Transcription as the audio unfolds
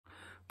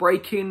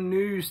breaking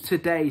news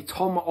today.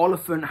 Tom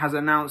Oliphant has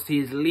announced he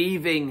is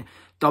leaving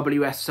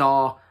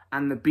WSR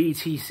and the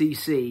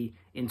Btcc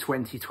in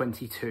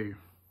 2022.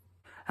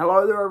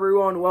 Hello there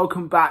everyone,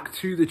 welcome back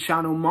to the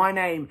channel. My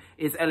name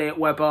is Elliot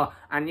Webber,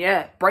 and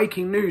yeah,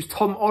 breaking news,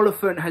 Tom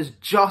Oliphant has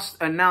just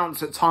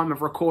announced at time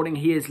of recording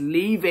he is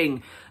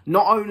leaving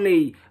not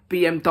only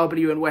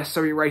BMW and West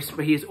Surrey Racing,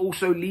 but he is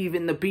also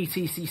leaving the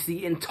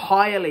Btcc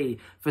entirely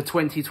for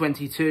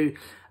 2022.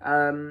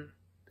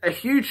 A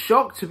huge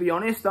shock, to be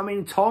honest. I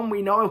mean, Tom,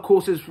 we know, of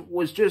course,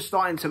 was just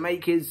starting to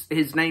make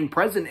his name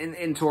present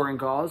in touring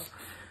cars.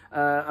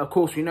 Of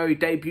course, we know he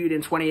debuted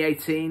in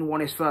 2018, won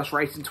his first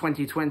race in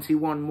 2020,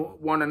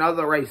 won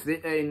another race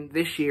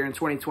this year in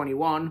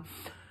 2021,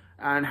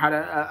 and had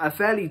a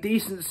fairly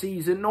decent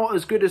season. Not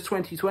as good as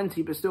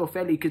 2020, but still a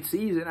fairly good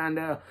season. And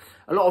a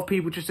lot of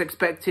people just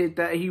expected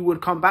that he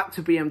would come back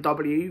to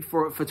BMW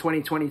for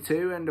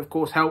 2022 and, of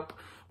course, help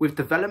with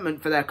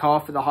development for their car,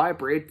 for the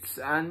hybrids.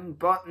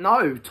 But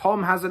no,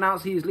 Tom has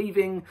announced he is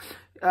leaving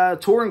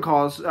touring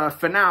cars.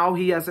 For now,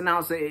 he has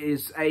announced that it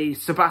is a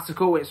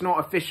sabbatical. It's not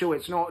official.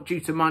 It's not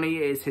due to money.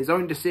 It is his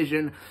own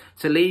decision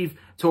to leave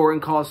touring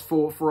cars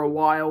for a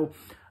while.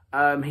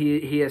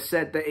 He has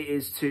said that it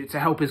is to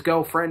help his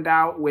girlfriend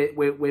out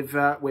with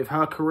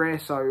her career.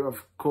 So,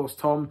 of course,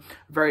 Tom,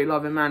 very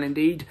loving man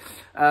indeed.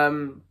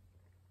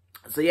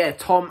 So yeah,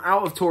 Tom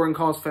out of touring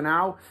cars for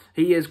now.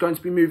 He is going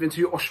to be moving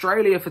to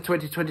Australia for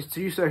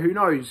 2022. So who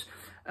knows?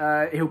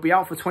 He'll be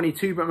out for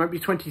 22, but maybe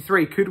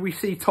 23. Could we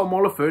see Tom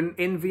Oliphant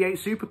in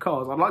V8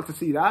 supercars? I'd like to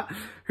see that.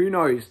 Who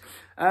knows?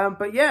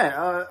 But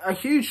yeah, a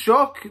huge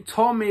shock.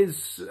 Tom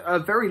is a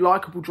very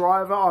likable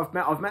driver.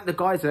 I've met the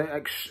guy's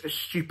a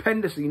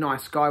stupendously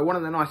nice guy. One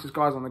of the nicest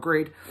guys on the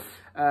grid.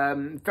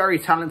 Very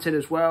talented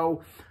as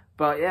well.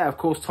 But yeah, of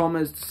course, Tom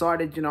has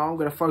decided, you know, I'm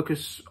going to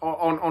focus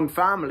on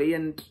family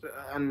and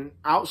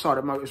outside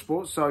of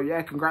motorsports. So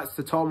yeah, congrats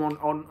to Tom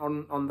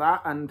on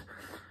that. And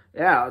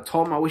yeah,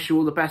 Tom, I wish you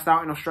all the best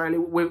out in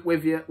Australia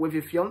with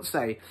your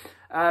fiance.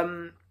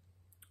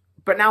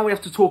 But now we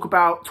have to talk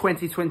about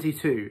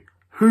 2022.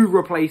 Who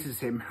replaces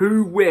him?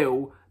 Who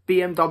will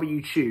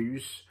BMW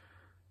choose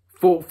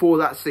for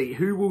that seat?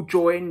 Who will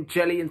join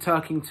Jelly and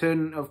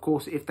Turkington? Of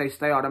course, if they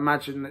stay, I'd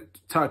imagine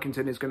that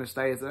Turkington is going to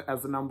stay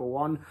as the number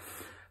one.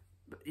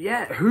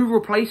 Yeah, who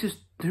replaces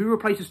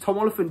Tom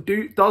Oliphant?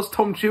 Does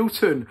Tom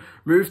Chilton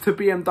move to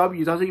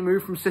BMW? Does he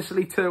move from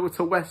Sicily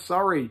to West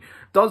Surrey?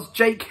 Does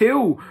Jake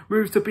Hill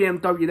move to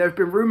BMW? There have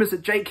been rumours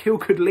that Jake Hill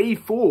could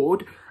leave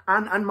Ford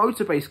and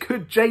Motorbase.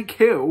 Could Jake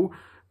Hill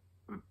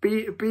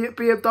be at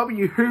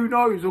BMW? Who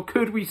knows? Or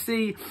could we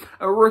see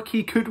a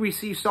rookie? Could we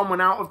see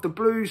someone out of the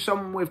blue?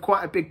 Someone with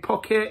quite a big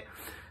pocket?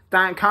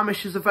 Dan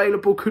Camish is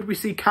available. Could we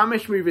see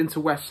Camish move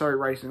into West Surrey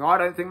Racing? I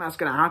don't think that's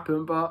going to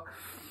happen, but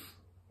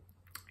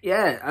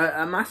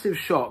yeah, a massive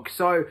shock.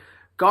 So,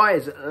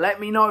 guys, let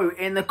me know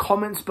in the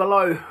comments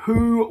below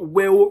who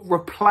will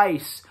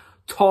replace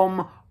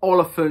Tom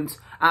Oliphant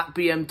at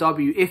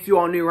BMW. If you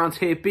are new around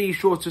here, be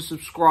sure to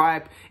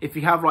subscribe. If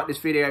you have liked this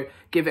video,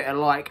 give it a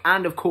like.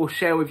 And, of course,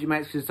 share with your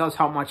mates because it does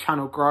help my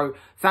channel grow.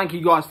 Thank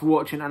you guys for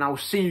watching, and I will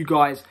see you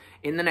guys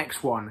in the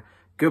next one.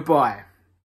 Goodbye.